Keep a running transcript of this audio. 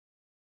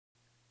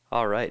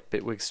Alright,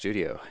 Bitwig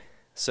Studio.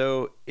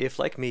 So, if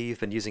like me,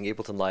 you've been using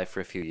Ableton Live for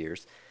a few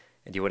years,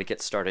 and you want to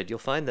get started, you'll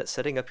find that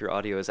setting up your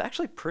audio is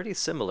actually pretty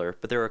similar,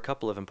 but there are a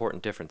couple of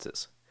important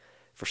differences.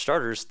 For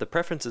starters, the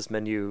Preferences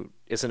menu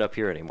isn't up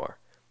here anymore.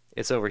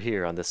 It's over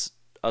here on this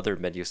other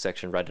menu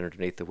section right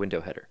underneath the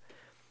window header.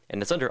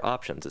 And it's under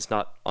Options, it's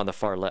not on the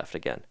far left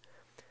again.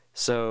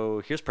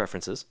 So, here's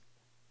Preferences.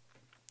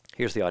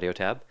 Here's the Audio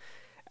tab.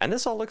 And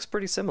this all looks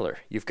pretty similar.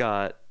 You've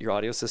got your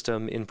audio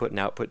system, input and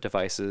output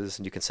devices,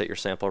 and you can set your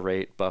sample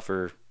rate,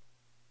 buffer,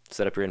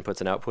 set up your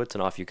inputs and outputs,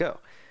 and off you go.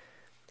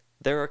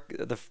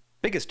 The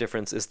biggest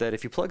difference is that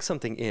if you plug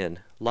something in,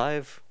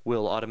 Live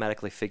will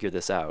automatically figure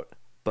this out,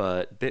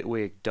 but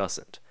Bitwig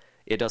doesn't.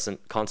 It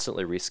doesn't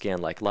constantly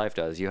rescan like Live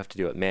does. You have to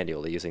do it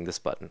manually using this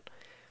button.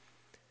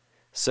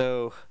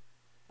 So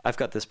I've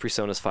got this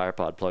PreSonus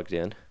FirePod plugged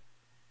in,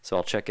 so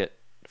I'll check it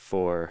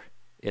for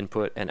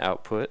input and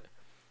output,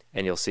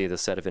 and you'll see the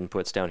set of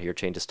inputs down here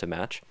changes to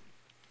match.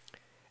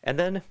 And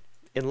then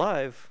in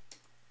Live,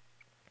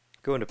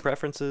 go into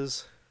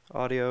Preferences,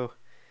 Audio.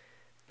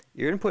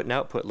 Your input and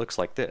output looks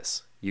like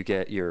this. You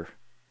get your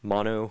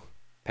mono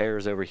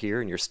pairs over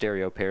here and your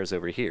stereo pairs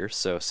over here.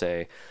 So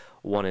say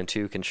 1 and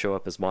 2 can show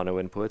up as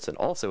mono inputs and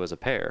also as a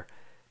pair,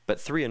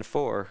 but 3 and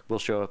 4 will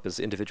show up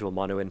as individual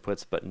mono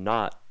inputs but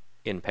not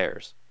in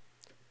pairs.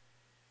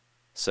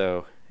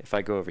 So if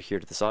I go over here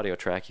to this audio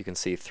track, you can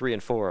see 3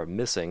 and 4 are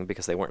missing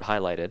because they weren't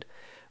highlighted,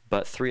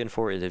 but 3 and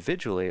 4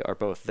 individually are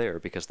both there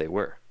because they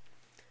were.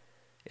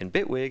 In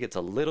Bitwig, it's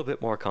a little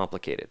bit more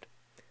complicated.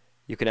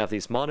 You can have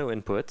these mono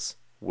inputs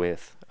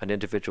with an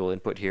individual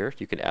input here.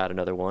 You can add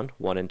another one,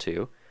 1 and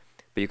 2,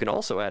 but you can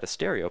also add a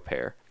stereo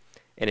pair.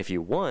 And if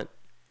you want,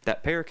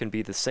 that pair can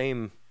be the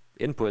same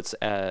inputs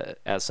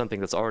as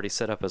something that's already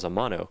set up as a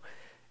mono.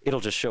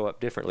 It'll just show up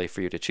differently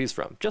for you to choose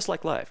from, just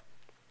like Live.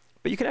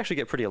 But you can actually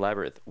get pretty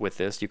elaborate with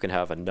this. You can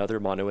have another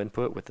mono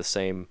input with the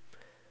same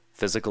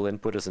physical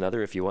input as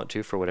another if you want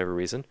to for whatever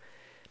reason.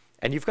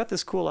 And you've got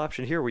this cool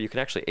option here where you can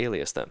actually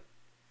alias them.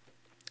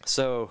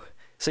 So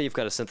say you've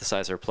got a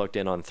synthesizer plugged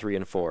in on 3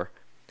 and 4.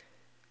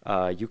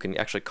 You can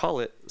actually call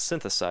it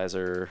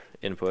synthesizer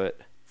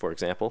input, for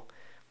example.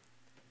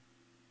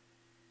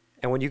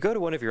 And when you go to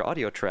one of your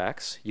audio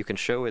tracks, you can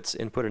show its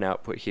input and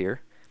output here.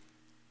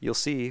 You'll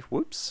see,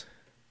 whoops,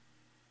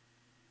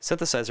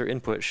 synthesizer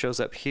input shows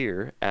up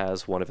here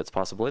as one of its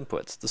possible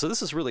inputs. So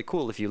this is really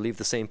cool if you leave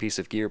the same piece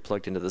of gear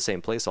plugged into the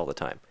same place all the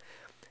time.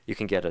 You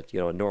can get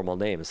a normal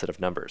name instead of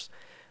numbers.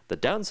 The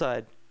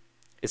downside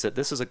is that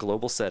this is a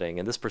global setting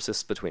and this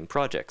persists between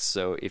projects.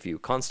 So if you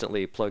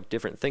constantly plug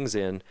different things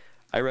in,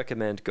 I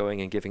recommend going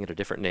and giving it a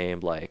different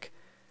name like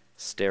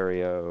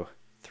stereo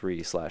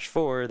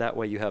 3/4. That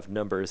way you have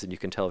numbers and you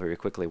can tell very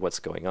quickly what's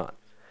going on.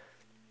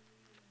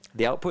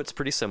 The output's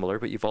pretty similar,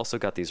 but you've also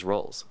got these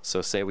roles.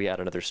 So say we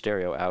add another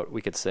stereo out,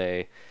 we could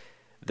say,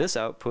 this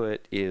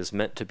output is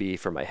meant to be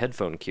for my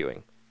headphone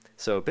queuing.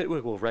 So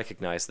Bitwig will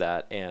recognize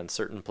that, and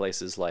certain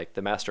places like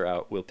the master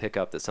out will pick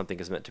up that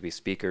something is meant to be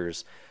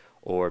speakers,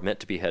 or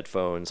meant to be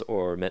headphones,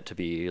 or meant to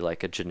be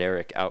like a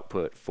generic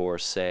output for,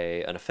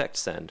 say, an effect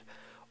send,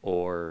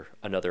 or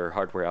another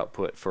hardware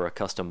output for a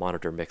custom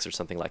monitor mix or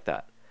something like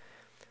that.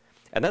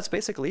 And that's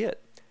basically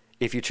it.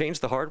 If you change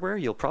the hardware,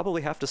 you'll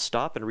probably have to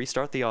stop and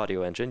restart the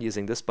audio engine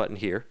using this button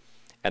here,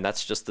 and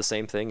that's just the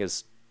same thing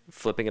as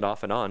flipping it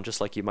off and on,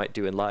 just like you might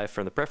do in Live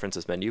from the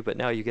Preferences menu, but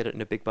now you get it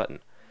in a big button.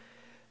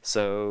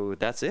 So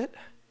that's it.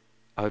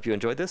 I hope you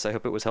enjoyed this. I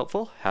hope it was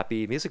helpful.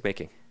 Happy music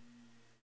making.